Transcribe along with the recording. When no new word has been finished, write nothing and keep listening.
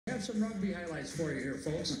have some rugby highlights for you here,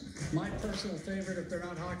 folks. My personal favorite, if they're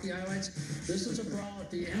not hockey highlights, this is a brawl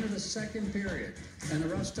at the end of the second period, and the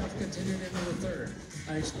rough stuff continued into the third.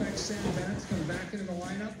 I expect Sam Bennett to come back into the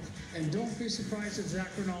lineup, and don't be surprised if Zach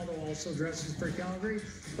Ronaldo also dresses for Calgary.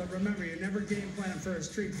 But remember, you never game plan for a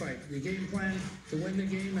street fight. You game plan to win the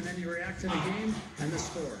game, and then you react to the game and the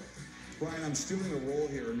score. Brian, I'm stealing a role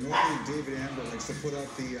here. Normally, David Amber likes to put out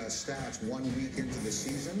the stats 1 week into the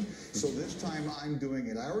season. So this time, I'm doing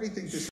it. I already think this